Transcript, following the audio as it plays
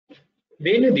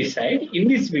When you decide, in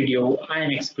this video, I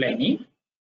am explaining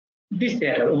this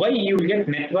error, why you will get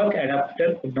network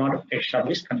adapter could not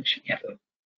establish connection error.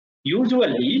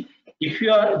 Usually, if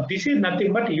you are, this is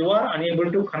nothing but you are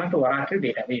unable to connect Oracle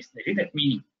database. That is that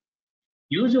meaning.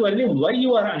 Usually, why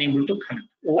you are unable to connect?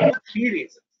 Only 3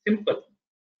 reasons. Simple.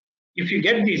 If you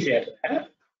get this error,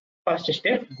 first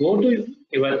step, go to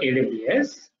your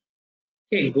AWS.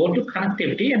 Okay, go to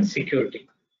connectivity and security.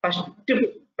 First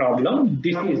problem,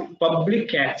 this is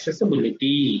public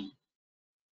accessibility.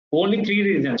 Only 3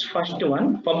 reasons. First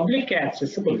one, public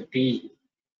accessibility.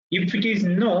 If it is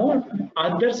no,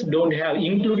 others don't have,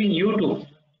 including you too.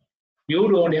 You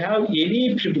don't have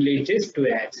any privileges to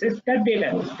access that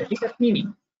database. That is the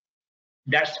meaning.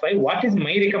 That's why what is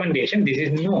my recommendation? This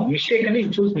is no. Mistakenly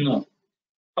choose no.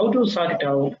 How to sort it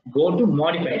out? Go to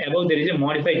modify. Above there is a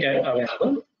modify tab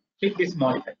available. Click this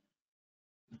modify.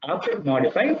 After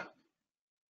modify,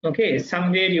 okay,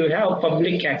 somewhere you have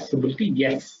public accessibility.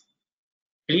 Yes.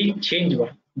 Please change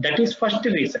one. That is first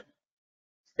reason.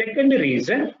 Second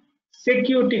reason,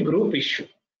 security group issue.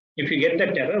 If you get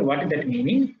that error, what is that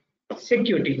meaning?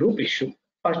 Security group issue.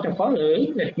 First of all,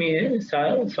 let me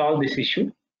solve this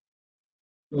issue.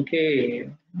 Okay.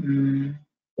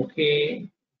 Okay.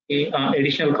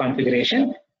 Additional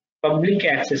configuration, public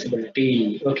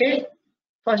accessibility. Okay.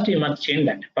 First, you must change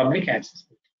that public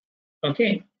accessibility.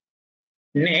 Okay.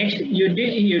 Next, you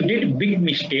did big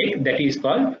mistake, that is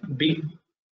called big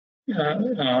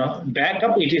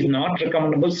backup. It is not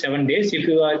recommendable 7 days. If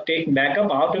you are taking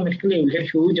backup, automatically you will get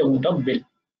huge amount of bill.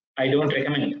 I don't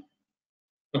recommend it.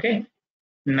 Okay.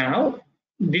 Now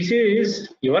this is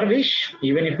your wish.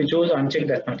 Even if you chose uncheck,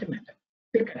 that's not a matter.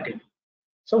 Click continue.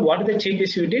 So what are the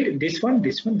changes you did? This one,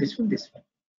 this one, this one, this one.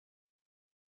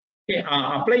 Okay.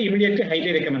 Apply immediately.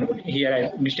 Highly recommendable. Here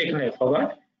I mistakenly I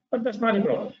forgot, but that's not a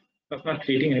problem. That's not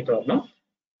creating any problem.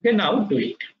 Okay. Now do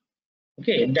it.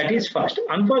 Okay, that is first.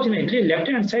 Unfortunately, left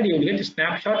hand side you will get a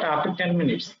snapshot after 10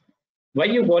 minutes. Why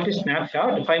you got a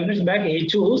snapshot? 5 minutes back he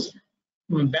chose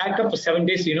backup 7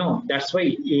 days, you know. That's why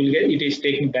you will get it is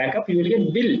taking backup, you will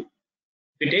get bill.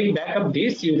 If you take backup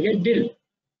this, you will get bill.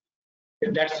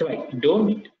 That's why.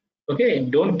 Don't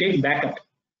take backup.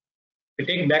 If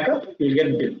you take backup, you will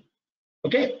get bill.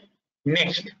 Okay.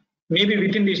 Next, maybe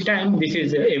within this time, this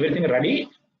is everything ready.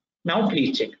 Now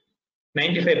please check.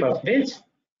 95%.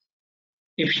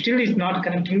 If still is not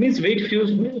connecting, means wait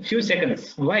few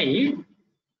seconds. Why?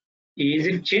 Is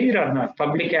it changed or not?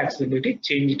 Public accessibility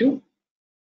change to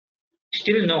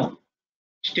still no.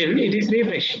 Still it is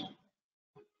refreshing.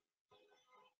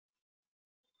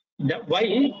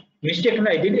 Why?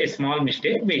 Mistakenly I did a small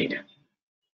mistake. Wait.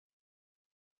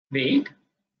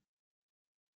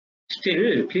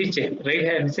 Still, please check. Right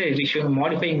hand side is showing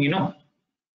modifying, you know.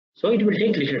 So it will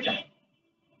take little time.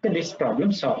 Okay, this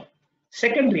problem solved.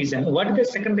 Second reason, what is the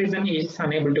second reason is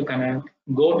unable to connect?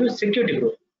 Go to security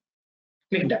group.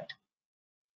 Click that.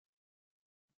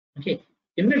 Okay,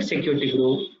 in that security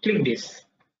group, click this.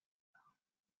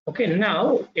 Okay,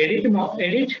 now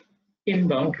edit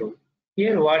inbound rule.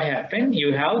 Here what happened?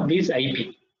 You have this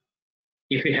IP.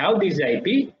 If you have this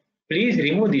IP, please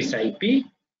remove this IP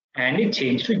and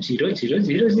change to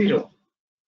 0000.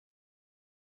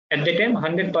 At the time,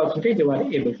 100% you are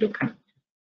able to connect.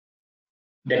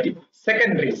 That is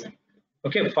second reason.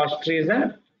 Okay, first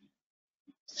reason,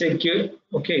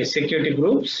 security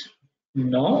groups.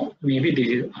 No, maybe this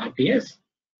is RTS.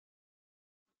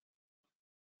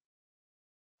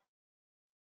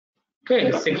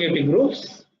 Okay, security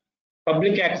groups.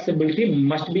 Public accessibility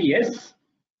must be yes.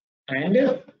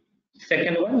 And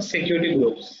second one, security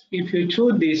groups. If you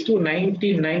choose these two,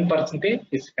 99%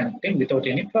 is connecting without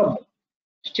any problem.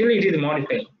 Still, it is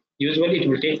modifying. Usually, it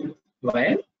will take a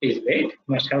while. Please wait.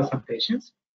 Must have some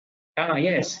patience.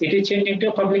 Yes, it is changing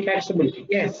to public accessibility.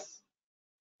 Yes.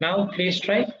 Now, please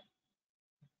try.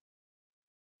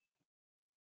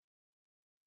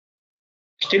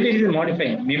 Still, it is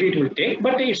modifying. Maybe it will take,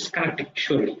 but it's connecting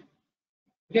surely.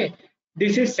 Okay.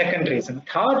 This is second reason.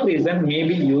 Third reason,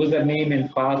 maybe username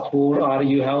and password, or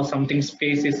you have something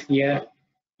spaces here.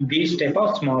 These type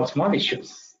of small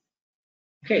issues.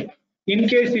 Okay. In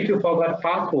case if you forgot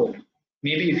password,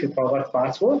 maybe if you forgot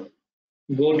password,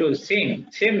 go to same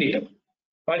data.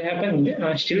 What happened?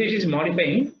 Still it is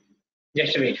modifying.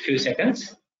 Just wait few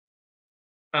seconds.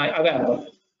 Available.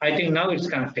 I think now it's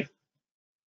connecting.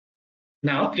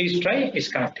 Now please try. It's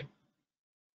connecting.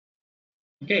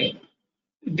 Okay.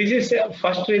 This is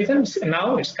first reason.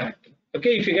 Now it's connecting.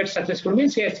 Okay. If you get successful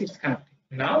means yes, it's connecting.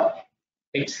 Now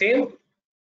click save.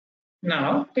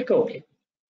 Now click OK.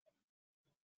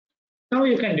 Now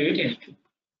you can do it anything.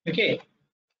 Okay.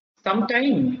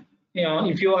 Sometime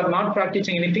if you are not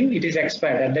practicing anything, it is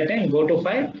expired. At that time, go to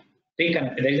file,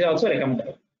 reconnect. That is also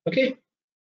recommended. Okay,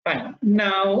 fine.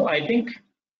 Now I think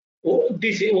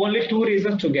this is only two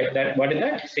reasons to get that. What is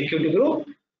that? Security group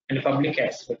and public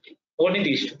accessibility. Only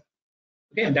these two.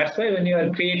 Okay, that's why when you are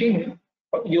creating,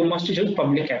 you must choose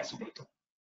public accessibility.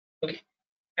 Okay,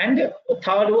 and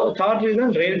third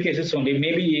reason, rare cases only.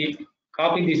 Maybe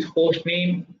copy this host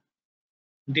name.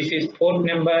 This is port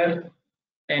number,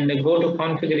 and go to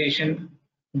configuration.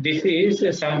 This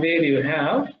is somewhere you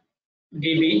have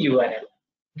DB URL.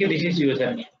 Okay, this is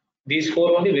username. These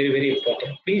four only very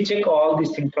important. Please check all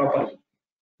these things properly.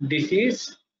 This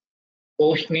is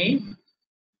host name.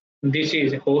 This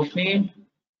is host name.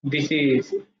 This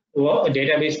is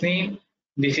database name.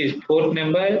 This is port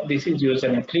number. This is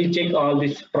username. Please check all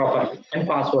this properly, and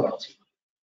password also.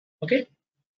 Okay.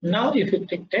 Now if you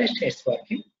click test, it's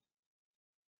working.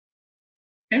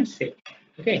 And save.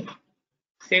 Okay.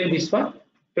 Save this one.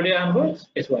 Today onwards,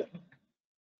 it's working.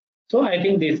 So I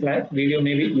think this video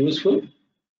may be useful.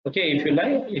 Okay, if you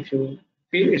like, if you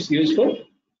feel it's useful,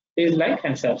 please like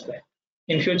and subscribe.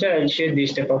 In future, I will share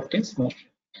these type of things more.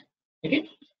 Okay.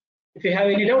 If you have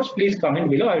any doubts, please comment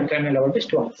below. I will try my level best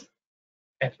to answer.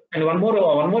 And one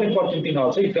more important thing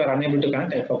also, if you are unable to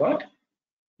connect, I forgot.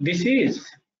 This is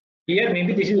here.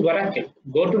 Maybe this is Oracle.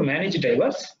 Go to manage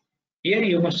drivers. Here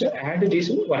you must add this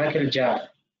Oracle jar.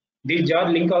 This jar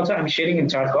link also I am sharing in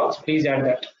chat box. Please add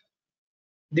that.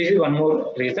 This is one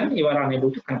more reason you are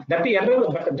unable to connect. That error,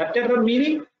 but that error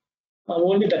meaning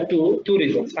only that two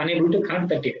reasons. Unable to connect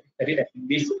that data. That is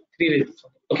these three reasons.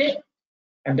 Okay,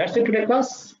 and that's it today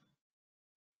class.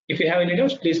 If you have any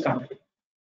doubts, please comment.